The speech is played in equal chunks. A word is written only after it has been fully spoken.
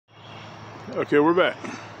Okay, we're back.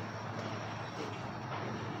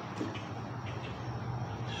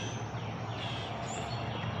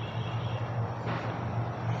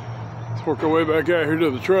 Let's work our way back out here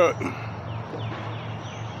to the truck.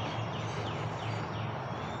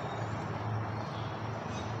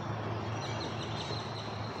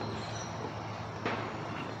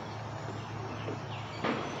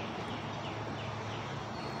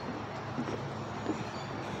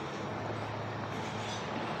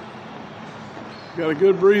 Got a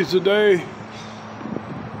good breeze today.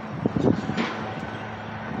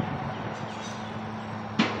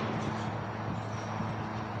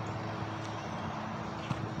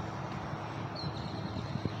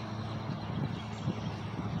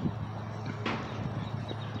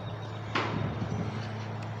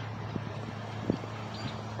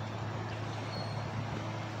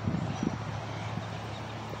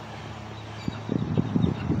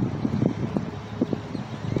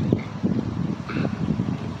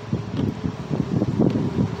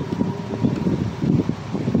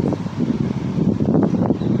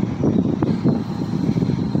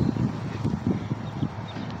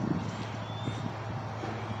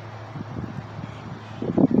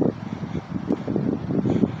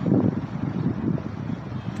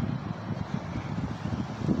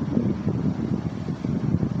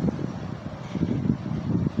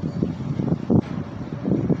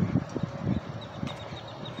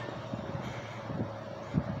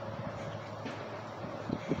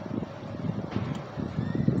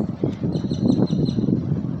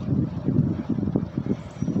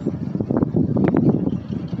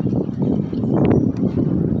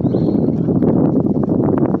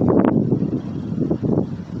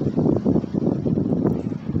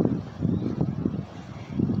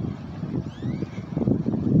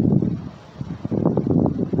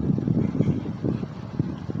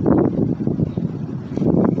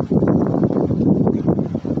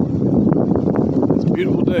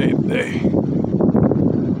 Beautiful day today.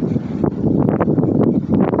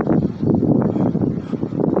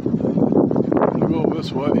 I'll go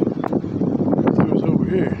this way. See what's over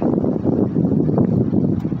here.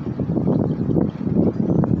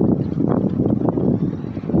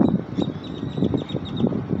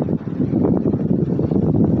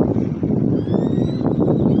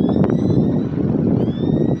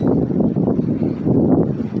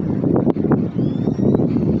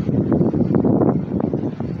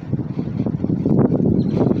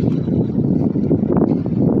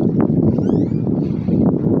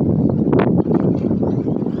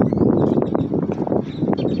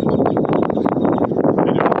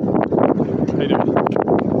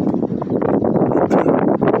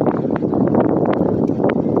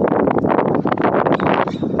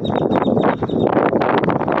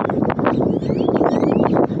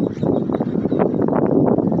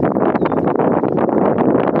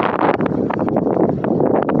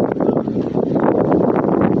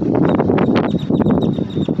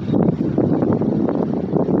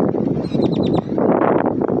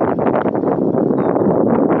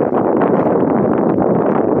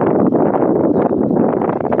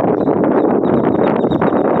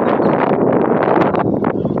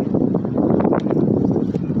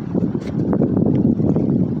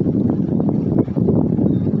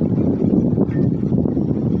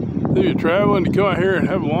 If you're traveling to come out here and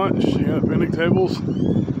have lunch, you got picnic tables.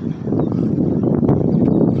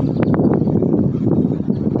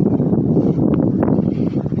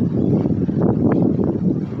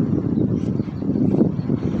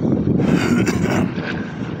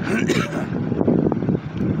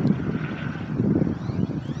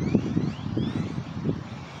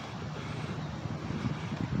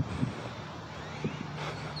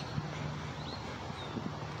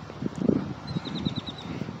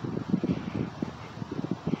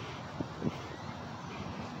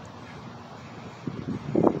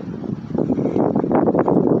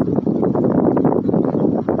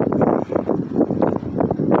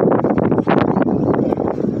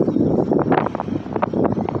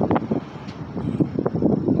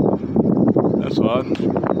 That's odd.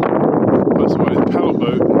 That's somebody's paddle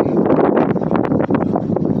boat.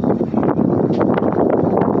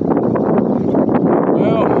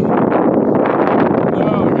 Well, no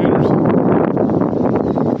alligators.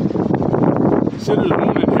 He said there's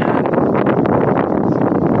one in here.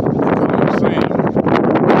 I couldn't see him.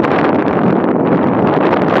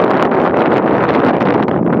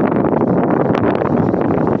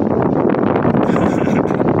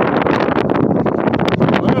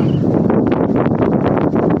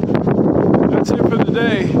 That's it for the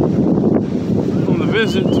day on the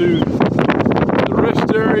visit to the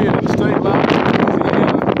rest area and state line of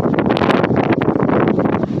Louisiana.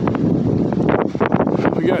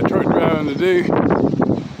 trying to do.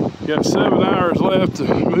 Got 7 hours left to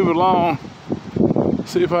move along.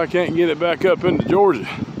 See if I can't get it back up into Georgia.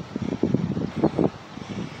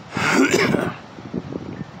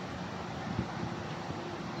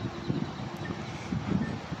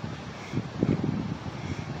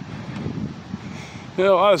 You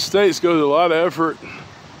know, a lot of states go to a lot of effort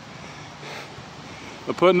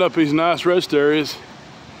of putting up these nice rest areas.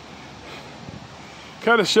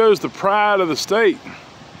 Kind of shows the pride of the state.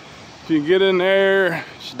 If you can get in there,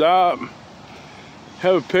 stop,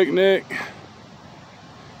 have a picnic,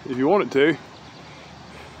 if you wanted to.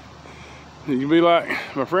 You can be like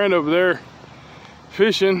my friend over there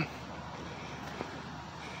fishing.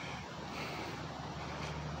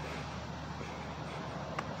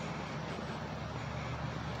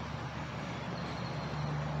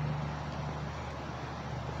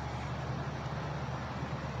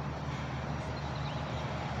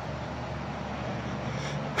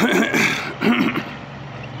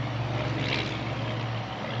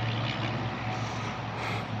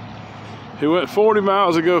 He went 40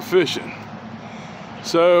 miles to go fishing.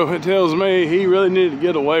 So it tells me he really needed to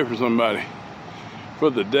get away from somebody for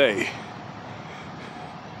the day.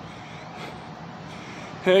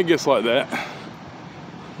 Hey, it gets like that.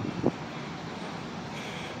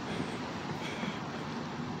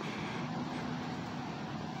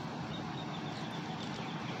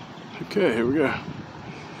 Okay, here we go.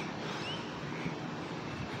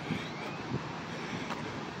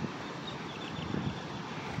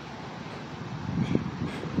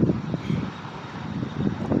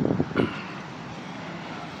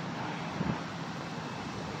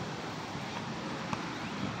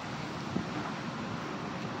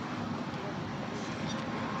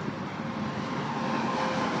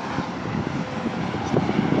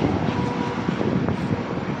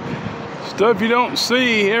 Stuff you don't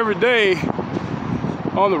see every day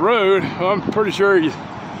on the road. Well, I'm pretty sure you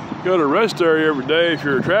go to a rest area every day if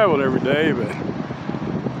you're traveling every day, but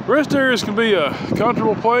rest areas can be a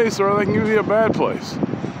comfortable place or they can be a bad place.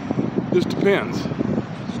 Just depends.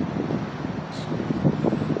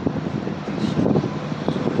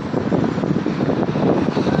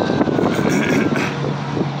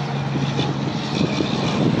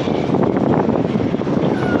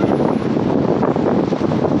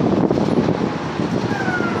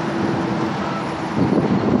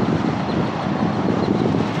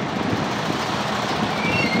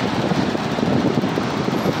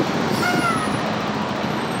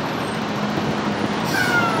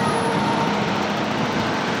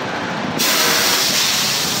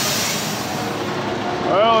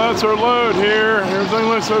 Well, that's our load here. Everything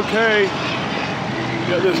looks okay.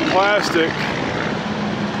 Got this plastic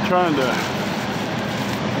trying to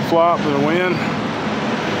flop in the wind.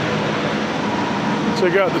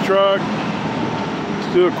 Check out the truck.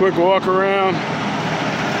 Let's do a quick walk around.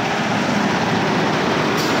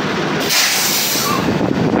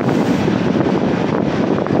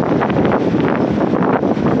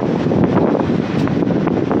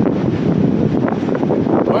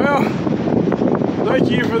 Thank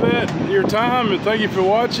you for your time, and thank you for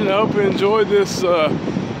watching. I hope you enjoyed this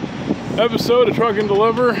episode of Truck and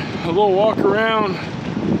Deliver. A little walk around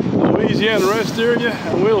the Louisiana rest area,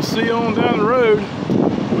 and we'll see you on down the road.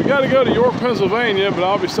 We got to go to York, Pennsylvania, but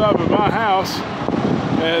I'll be stopping at my house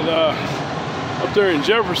and up there in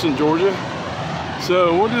Jefferson, Georgia.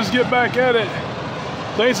 So we'll just get back at it.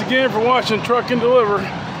 Thanks again for watching Truck and Deliver.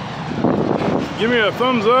 Give me a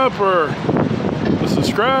thumbs up or a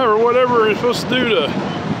subscribe or whatever you're supposed to do to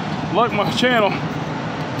like my channel.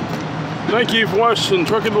 Thank you for watching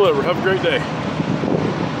Truck and Deliver. Have a great day.